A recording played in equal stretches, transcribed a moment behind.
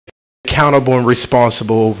accountable and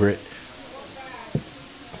responsible over it.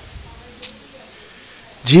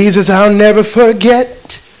 Jesus, I'll never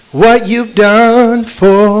forget what you've done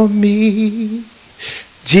for me.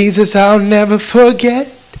 Jesus, I'll never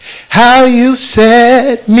forget how you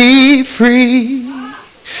set me free.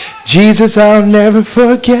 Jesus, I'll never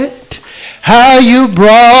forget how you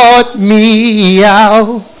brought me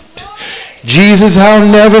out. Jesus, I'll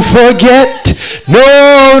never forget,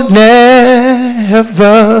 no, never.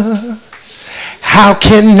 How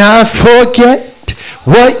can I forget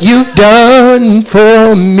what you've done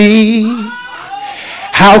for me?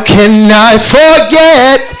 How can I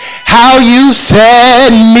forget how you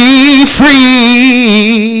set me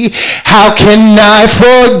free? How can I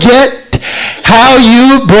forget how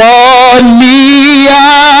you brought me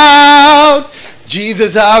out?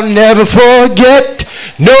 Jesus, I'll never forget,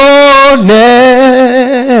 no,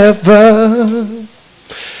 never.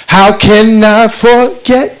 How can I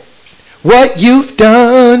forget what you've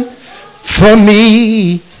done for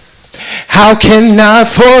me? How can I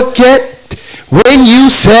forget when you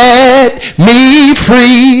set me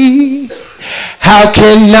free? How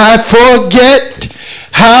can I forget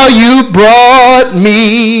how you brought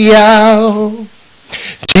me out?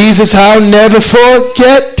 Jesus, I'll never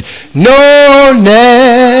forget, no,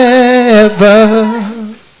 never.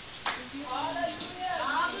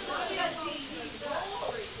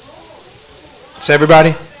 So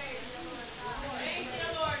everybody?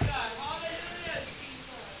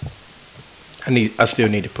 I still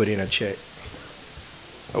need to put in a check.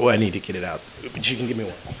 Oh, I need to get it out. But you can give me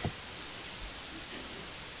one.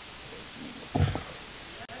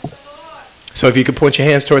 So if you could point your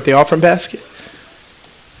hands toward the offering basket.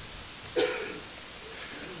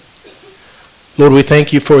 Lord, we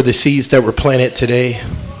thank you for the seeds that were planted today.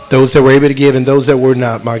 Those that were able to give and those that were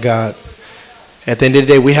not, my God. At the end of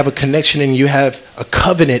the day, we have a connection and you have a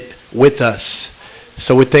covenant with us.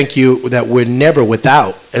 So we thank you that we're never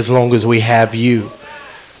without as long as we have you.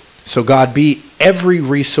 So God, be every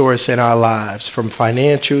resource in our lives, from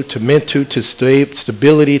financial to mental to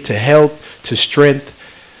stability to health to strength.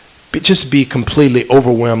 Just be completely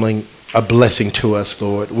overwhelming a blessing to us,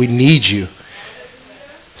 Lord. We need you.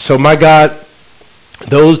 So my God,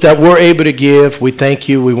 those that were able to give, we thank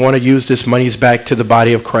you. We want to use this monies back to the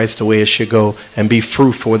body of Christ the way it should go and be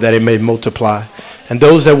fruitful that it may multiply. And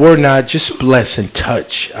those that were not, just bless and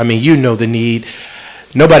touch. I mean, you know the need.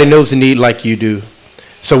 Nobody knows the need like you do.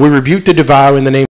 So we rebuke the devourer in the name